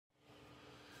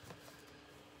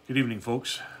Good evening,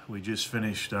 folks. We just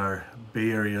finished our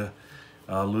Bay Area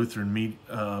Lutheran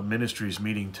Ministries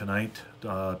meeting tonight,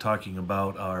 talking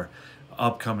about our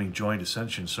upcoming joint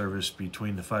ascension service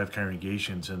between the five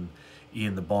congregations and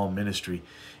Ian the Balm Ministry.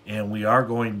 And we are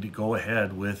going to go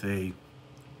ahead with a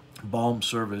Balm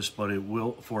service, but it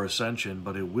will for ascension,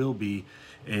 but it will be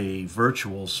a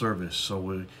virtual service.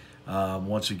 So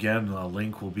once again, a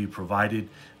link will be provided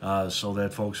so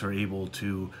that folks are able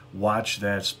to watch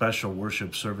that special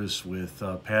worship service with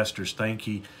Pastor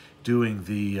Steinke doing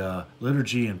the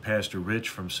liturgy and Pastor Rich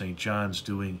from St. John's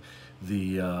doing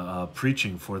the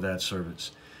preaching for that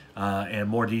service. And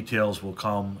more details will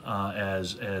come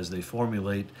as they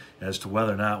formulate as to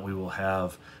whether or not we will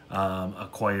have a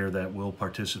choir that will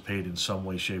participate in some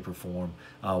way, shape, or form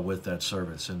with that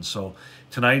service. And so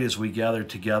tonight, as we gather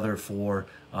together for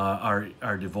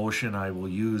our devotion, I will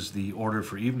use the order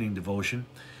for evening devotion,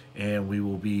 and we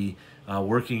will be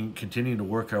continuing to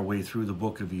work our way through the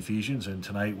book of Ephesians. And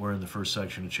tonight, we're in the first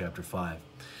section of chapter 5.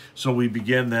 So we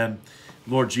begin then.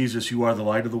 Lord Jesus, you are the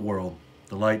light of the world,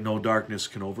 the light no darkness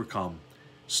can overcome.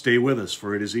 Stay with us,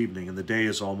 for it is evening, and the day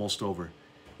is almost over.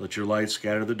 Let your light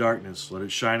scatter the darkness. Let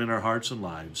it shine in our hearts and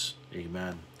lives.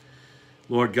 Amen.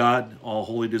 Lord God, all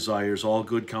holy desires, all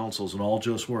good counsels, and all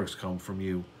just works come from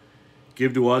you.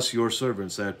 Give to us, your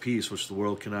servants, that peace which the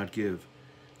world cannot give,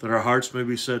 that our hearts may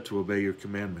be set to obey your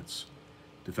commandments.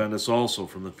 Defend us also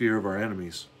from the fear of our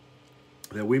enemies,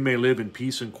 that we may live in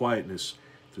peace and quietness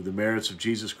through the merits of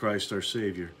Jesus Christ our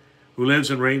Savior, who lives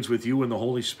and reigns with you in the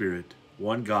Holy Spirit,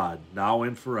 one God, now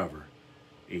and forever.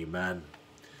 Amen.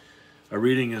 Our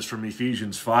reading is from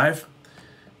Ephesians 5,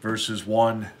 verses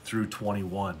 1 through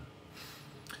 21.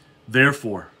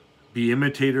 Therefore, be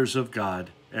imitators of God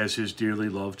as his dearly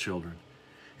loved children,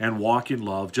 and walk in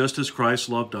love, just as Christ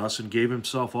loved us and gave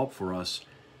himself up for us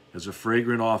as a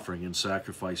fragrant offering and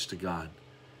sacrifice to God.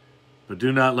 But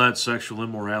do not let sexual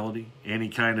immorality, any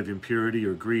kind of impurity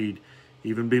or greed,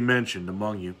 even be mentioned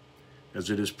among you, as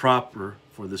it is proper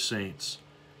for the saints.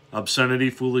 Obscenity,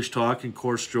 foolish talk, and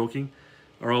coarse joking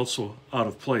are also out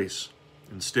of place.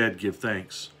 Instead, give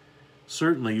thanks.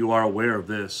 Certainly you are aware of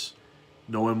this.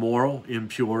 No immoral,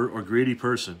 impure, or greedy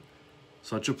person,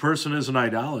 such a person as an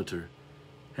idolater,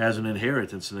 has an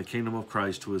inheritance in the kingdom of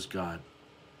Christ who is God.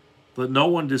 Let no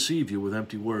one deceive you with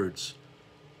empty words.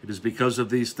 It is because of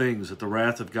these things that the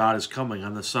wrath of God is coming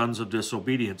on the sons of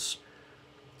disobedience.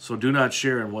 So do not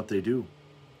share in what they do.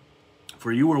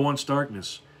 For you were once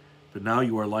darkness, but now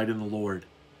you are light in the Lord.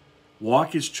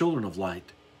 Walk as children of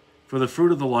light, for the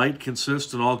fruit of the light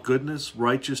consists in all goodness,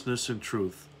 righteousness, and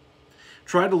truth.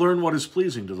 Try to learn what is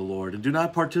pleasing to the Lord, and do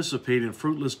not participate in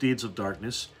fruitless deeds of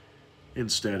darkness.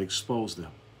 Instead, expose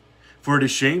them. For it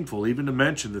is shameful even to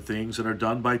mention the things that are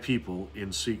done by people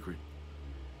in secret.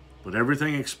 But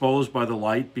everything exposed by the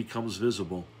light becomes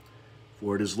visible,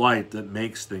 for it is light that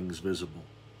makes things visible.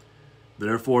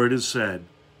 Therefore it is said,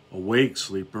 awake,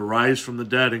 sleeper, rise from the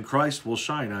dead, and Christ will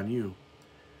shine on you.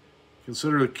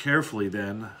 Consider carefully,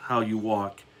 then, how you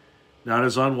walk, not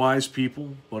as unwise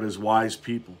people, but as wise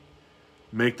people.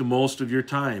 Make the most of your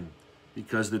time,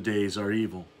 because the days are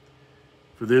evil.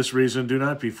 For this reason, do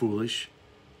not be foolish,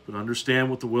 but understand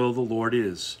what the will of the Lord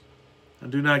is.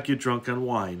 And do not get drunk on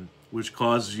wine, which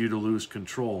causes you to lose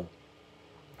control.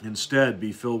 Instead,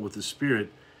 be filled with the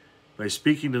Spirit, by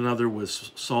speaking to another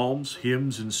with psalms,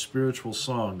 hymns, and spiritual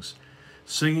songs,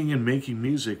 singing and making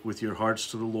music with your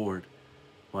hearts to the Lord,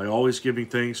 by always giving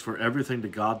thanks for everything to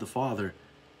God the Father,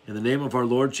 in the name of our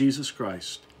Lord Jesus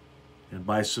Christ, and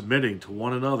by submitting to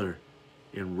one another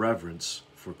in reverence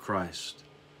for Christ.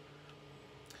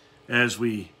 As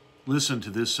we listen to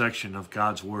this section of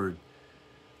God's Word,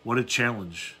 what a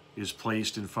challenge is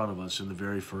placed in front of us in the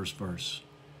very first verse.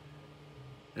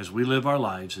 As we live our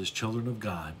lives as children of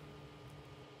God,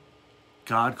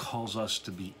 God calls us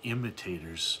to be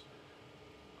imitators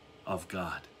of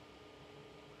God.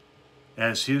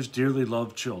 As his dearly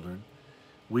loved children,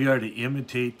 we are to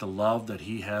imitate the love that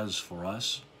he has for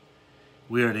us.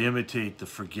 We are to imitate the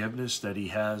forgiveness that he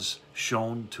has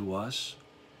shown to us.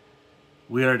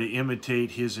 We are to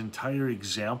imitate his entire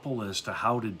example as to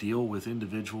how to deal with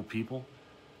individual people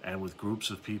and with groups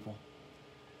of people.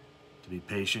 To be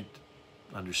patient,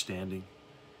 understanding,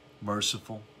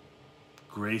 merciful,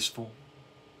 graceful,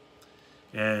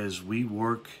 as we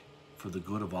work for the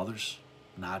good of others,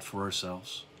 not for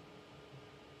ourselves.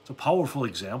 It's a powerful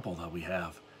example that we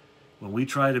have. When we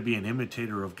try to be an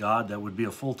imitator of God, that would be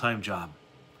a full-time job.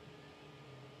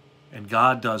 And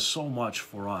God does so much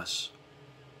for us.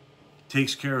 He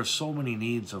takes care of so many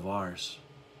needs of ours.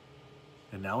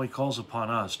 And now he calls upon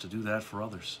us to do that for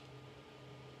others.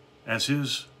 As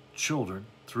his children,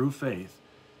 through faith,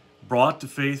 brought to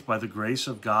faith by the grace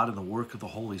of God and the work of the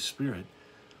Holy Spirit,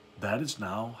 that is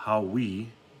now how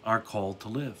we are called to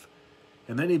live.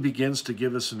 And then he begins to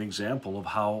give us an example of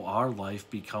how our life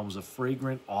becomes a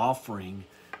fragrant offering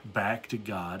back to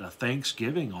God, a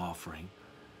thanksgiving offering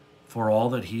for all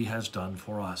that he has done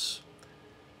for us.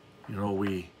 You know,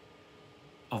 we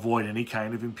avoid any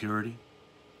kind of impurity.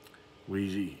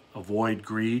 We avoid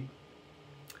greed,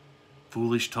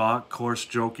 foolish talk, coarse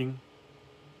joking.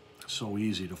 So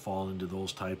easy to fall into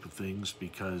those type of things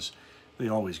because they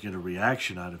always get a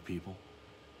reaction out of people.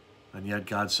 And yet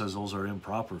God says those are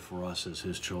improper for us as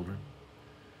his children.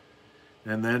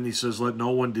 And then he says, let no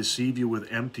one deceive you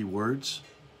with empty words.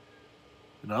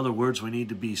 In other words, we need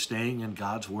to be staying in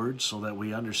God's word so that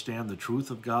we understand the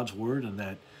truth of God's word,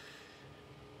 and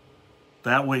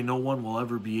that way no one will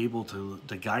ever be able to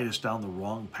guide us down the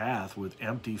wrong path with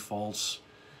empty, false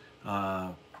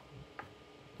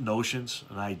notions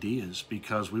and ideas,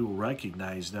 because we will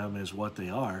recognize them as what they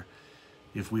are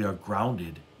if we are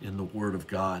grounded in the word of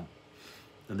God.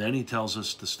 And then he tells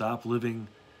us to stop living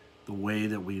the way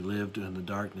that we lived in the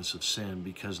darkness of sin,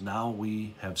 because now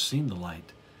we have seen the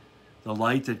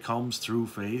light that comes through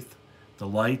faith, the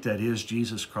light that is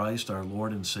Jesus Christ, our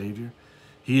Lord and Savior.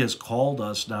 He has called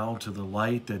us now to the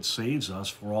light that saves us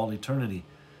for all eternity.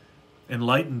 And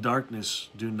light and darkness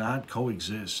do not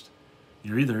coexist.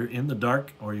 You're either in the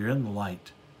dark or you're in the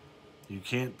light. You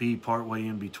can't be partway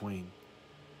in between.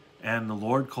 And the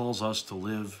Lord calls us to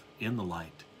live in the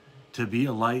light, to be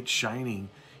a light shining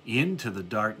into the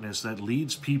darkness that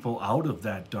leads people out of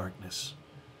that darkness.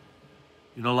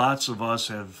 You know, lots of us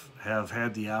have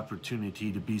had the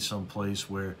opportunity to be someplace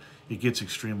where it gets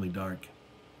extremely dark.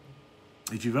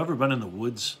 If you've ever been in the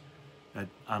woods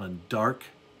on a dark,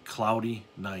 cloudy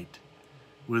night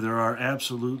where there are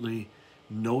absolutely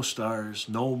no stars,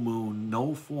 no moon,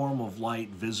 no form of light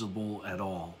visible at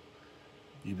all,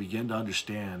 you begin to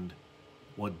understand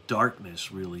what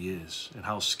darkness really is and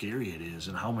how scary it is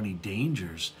and how many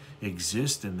dangers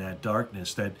exist in that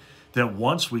darkness that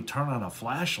once we turn on a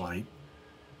flashlight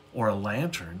or a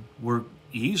lantern, we're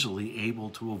easily able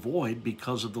to avoid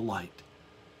because of the light.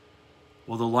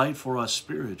 Well, the light for us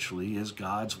spiritually is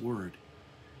God's word.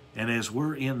 And as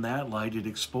we're in that light, it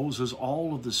exposes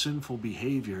all of the sinful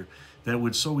behavior that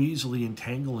would so easily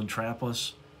entangle and trap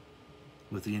us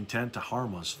with the intent to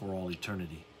harm us for all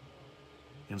eternity.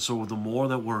 And so the more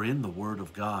that we're in the word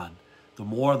of God, the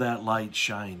more that light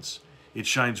shines. It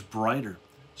shines brighter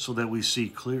so that we see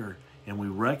clearer and we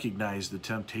recognize the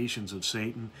temptations of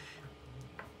Satan,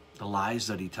 the lies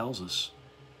that he tells us,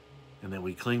 and that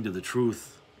we cling to the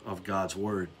truth of God's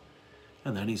word.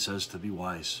 And then he says to be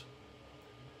wise,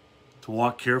 to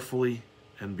walk carefully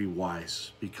and be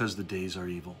wise, because the days are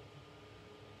evil.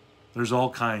 There's all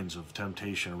kinds of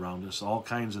temptation around us, all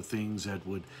kinds of things that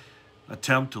would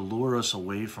attempt to lure us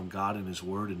away from God and his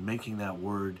word, and making that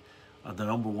word the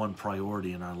number one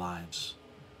priority in our lives.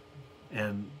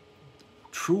 And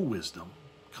true wisdom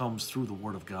comes through the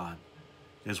word of God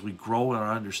as we grow in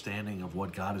our understanding of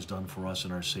what God has done for us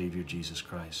in our Savior Jesus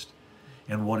Christ,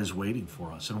 and what is waiting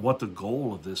for us, and what the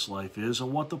goal of this life is,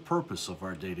 and what the purpose of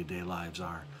our day-to-day lives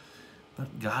are.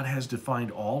 But God has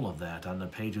defined all of that on the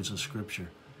pages of Scripture.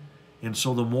 And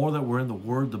so the more that we're in the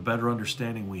Word, the better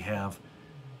understanding we have,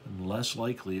 and less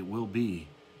likely it will be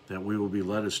that we will be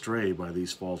led astray by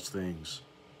these false things.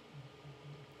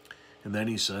 And then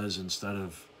he says, instead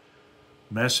of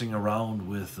messing around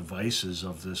with the vices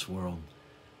of this world,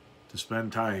 to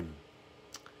spend time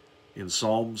in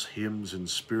psalms, hymns, and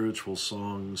spiritual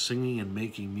songs, singing and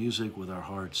making music with our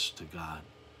hearts to God.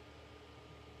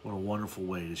 What a wonderful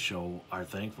way to show our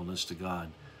thankfulness to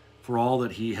God for all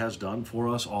that he has done for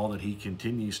us, all that he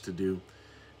continues to do.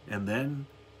 And then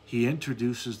he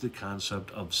introduces the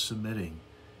concept of submitting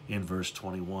in verse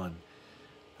 21,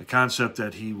 a concept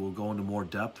that he will go into more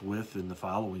depth with in the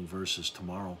following verses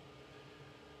tomorrow.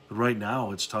 But right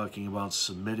now it's talking about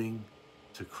submitting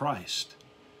to Christ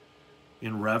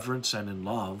in reverence and in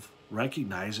love,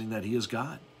 recognizing that he is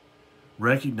God,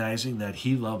 recognizing that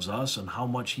he loves us and how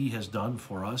much he has done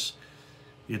for us.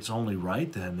 It's only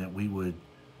right then that we would,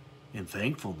 in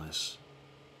thankfulness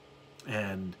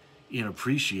and in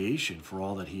appreciation for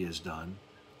all that he has done,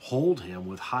 hold him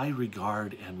with high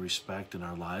regard and respect in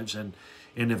our lives. And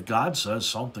if God says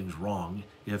something's wrong,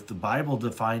 if the Bible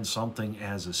defines something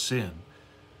as a sin,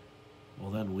 well,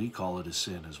 then we call it a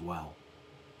sin as well.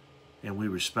 And we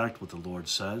respect what the Lord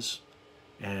says,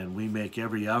 and we make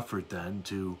every effort then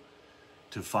to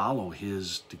follow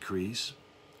his decrees,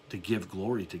 to give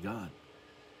glory to God.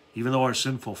 Even though our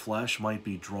sinful flesh might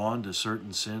be drawn to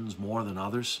certain sins more than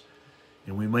others,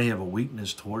 and we may have a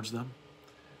weakness towards them,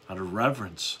 out of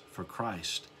reverence for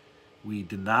Christ, we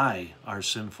deny our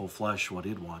sinful flesh what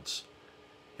it wants,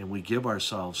 and we give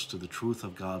ourselves to the truth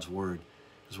of God's word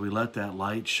as we let that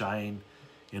light shine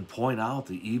and point out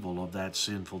the evil of that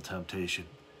sinful temptation,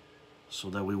 so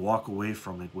that we walk away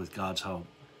from it with God's help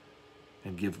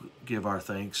and give our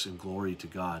thanks and glory to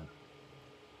God.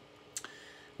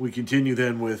 We continue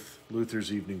then with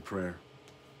Luther's evening prayer.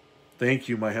 Thank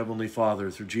you, my Heavenly Father,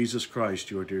 through Jesus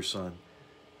Christ, your dear Son,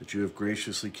 that you have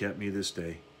graciously kept me this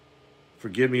day.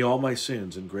 Forgive me all my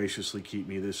sins and graciously keep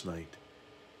me this night.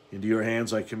 Into your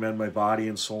hands I commend my body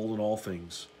and soul and all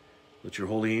things. Let your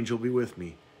holy angel be with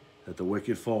me, that the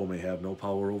wicked foe may have no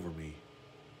power over me.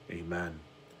 Amen.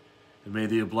 And may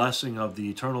the blessing of the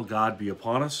eternal God be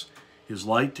upon us, his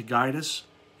light to guide us,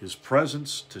 his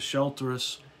presence to shelter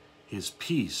us, his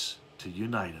peace to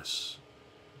unite us.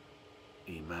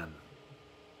 Amen.